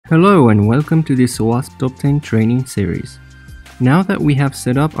Hello and welcome to this OWASP Top 10 training series. Now that we have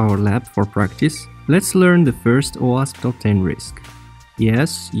set up our lab for practice, let's learn the first OWASP Top 10 risk.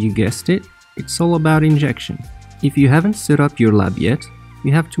 Yes, you guessed it, it's all about injection. If you haven't set up your lab yet,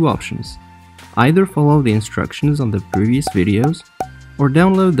 you have two options. Either follow the instructions on the previous videos, or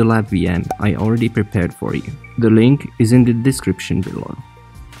download the lab VM I already prepared for you. The link is in the description below.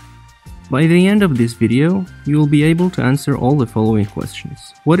 By the end of this video, you will be able to answer all the following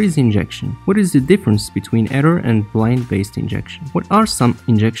questions. What is injection? What is the difference between error and blind-based injection? What are some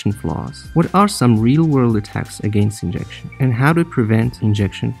injection flaws? What are some real-world attacks against injection? And how to prevent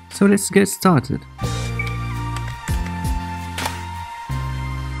injection? So let's get started.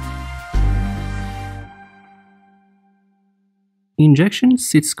 Injection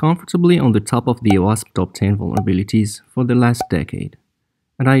sits comfortably on the top of the OWASP Top 10 vulnerabilities for the last decade,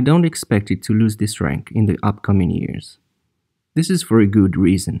 and I don't expect it to lose this rank in the upcoming years. This is for a good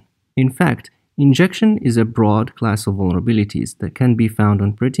reason. In fact, injection is a broad class of vulnerabilities that can be found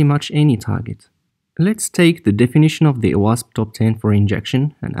on pretty much any target. Let's take the definition of the OWASP Top 10 for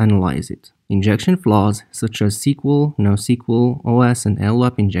injection and analyze it. Injection flaws such as SQL, NoSQL, OS, and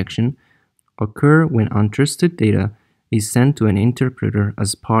LDAP injection occur when untrusted data is sent to an interpreter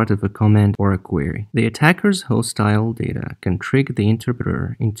as part of a command or a query. The attacker's hostile data can trick the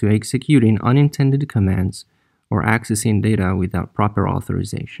interpreter into executing unintended commands or accessing data without proper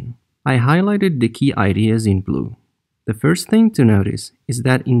authorization. I highlighted the key ideas in blue. The first thing to notice is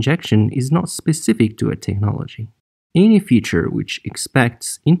that injection is not specific to a technology. Any feature which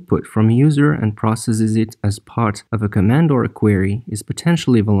expects input from a user and processes it as part of a command or a query is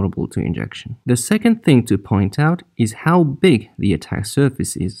potentially vulnerable to injection. The second thing to point out is how big the attack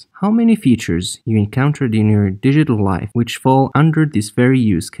surface is. How many features you encountered in your digital life which fall under this very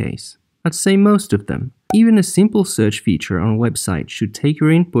use case? I'd say most of them. Even a simple search feature on a website should take your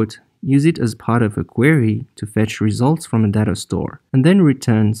input, use it as part of a query to fetch results from a data store, and then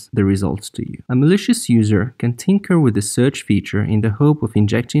returns the results to you. A malicious user can tinker with the search feature in the hope of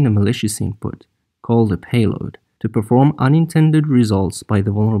injecting a malicious input, called a payload, to perform unintended results by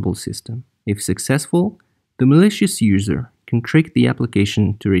the vulnerable system. If successful, the malicious user can trick the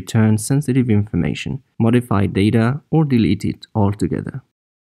application to return sensitive information, modify data, or delete it altogether.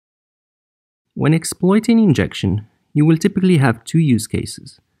 When exploiting injection, you will typically have two use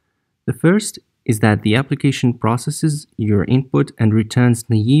cases. The first is that the application processes your input and returns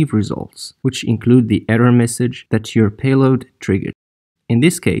naive results, which include the error message that your payload triggered. In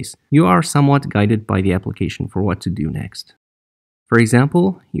this case, you are somewhat guided by the application for what to do next. For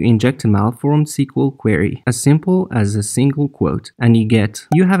example, you inject a malformed SQL query as simple as a single quote, and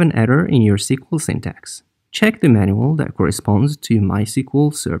you have an error in your SQL syntax. Check the manual that corresponds to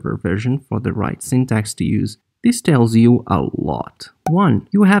MySQL server version for the right syntax to use. This tells you a lot. 1.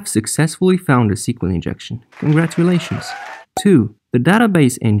 You have successfully found a SQL injection. Congratulations. 2. The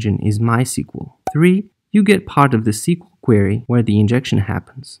database engine is MySQL. 3. You get part of the SQL query where the injection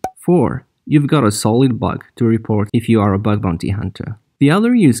happens. 4. You've got a solid bug to report if you are a bug bounty hunter. The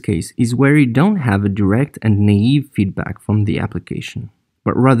other use case is where you don't have a direct and naive feedback from the application,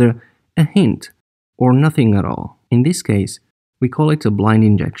 but rather a hint or nothing at all. In this case, we call it a blind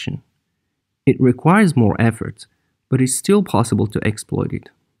injection. It requires more effort, but it's still possible to exploit it.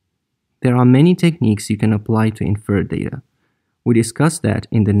 There are many techniques you can apply to infer data. We discuss that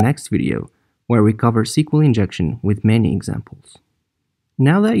in the next video, where we cover SQL injection with many examples.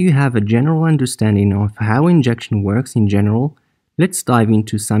 Now that you have a general understanding of how injection works in general, let's dive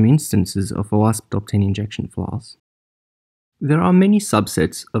into some instances of OWASP Top 10 injection flaws. There are many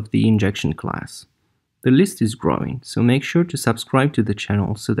subsets of the injection class. The list is growing, so make sure to subscribe to the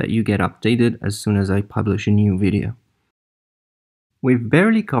channel so that you get updated as soon as I publish a new video. We've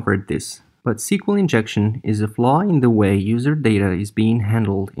barely covered this, but SQL injection is a flaw in the way user data is being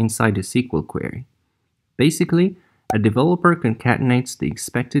handled inside a SQL query. Basically, a developer concatenates the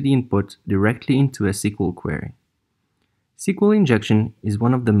expected input directly into a SQL query. SQL injection is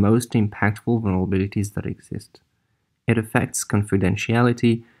one of the most impactful vulnerabilities that exist. It affects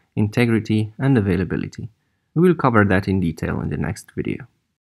confidentiality, integrity, and availability. We will cover that in detail in the next video.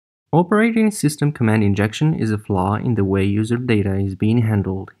 Operating system command injection is a flaw in the way user data is being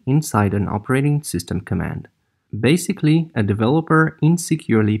handled inside an operating system command. Basically, a developer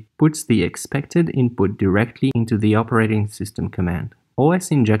insecurely puts the expected input directly into the operating system command.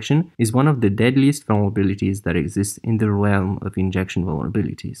 OS injection is one of the deadliest vulnerabilities that exists in the realm of injection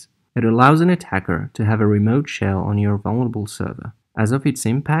vulnerabilities. It allows an attacker to have a remote shell on your vulnerable server. As of its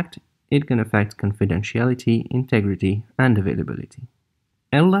impact, it can affect confidentiality, integrity, and availability.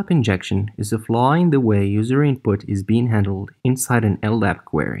 LDAP injection is a flaw in the way user input is being handled inside an LDAP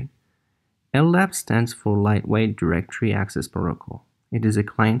query. LDAP stands for Lightweight Directory Access Protocol. It is a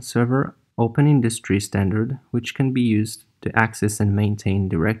client-server open industry standard which can be used to access and maintain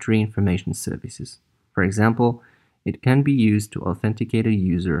directory information services. For example, it can be used to authenticate a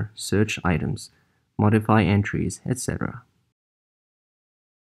user, search items, modify entries, etc.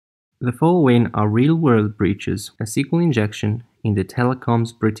 The following are real-world breaches: a SQL injection in the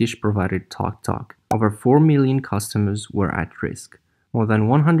telecoms British provider TalkTalk. Over 4 million customers were at risk. More than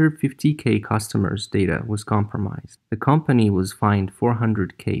 150k customers' data was compromised. The company was fined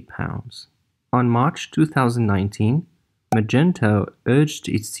 £400k. On March 2019, Magento urged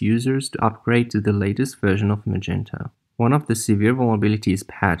its users to upgrade to the latest version of Magento. One of the severe vulnerabilities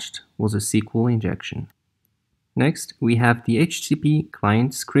patched was a SQL injection. Next, we have the HTTP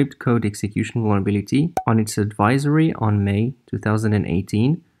client script code execution vulnerability. On its advisory on May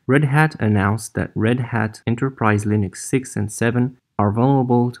 2018, Red Hat announced that Red Hat Enterprise Linux 6 and 7 are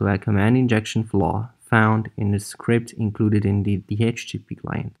vulnerable to a command injection flaw found in the script included in the HTTP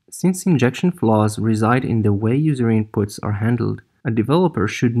client. Since injection flaws reside in the way user inputs are handled, a developer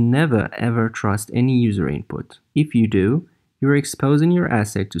should never ever trust any user input. If you do, you're exposing your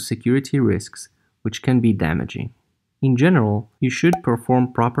asset to security risks, which can be damaging. In general, you should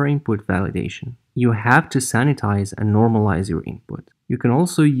perform proper input validation. You have to sanitize and normalize your input. You can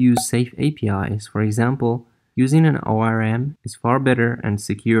also use safe APIs. For example, using an ORM is far better and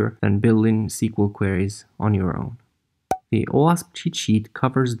secure than building SQL queries on your own. The OWASP cheat sheet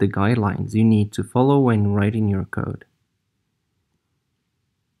covers the guidelines you need to follow when writing your code.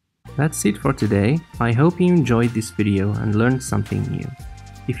 That's it for today. I hope you enjoyed this video and learned something new.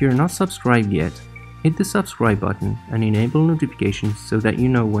 If you're not subscribed yet, hit the subscribe button and enable notifications so that you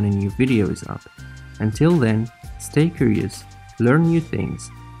know when a new video is up. Until then, stay curious, learn new things,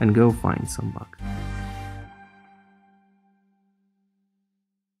 and go find some bugs.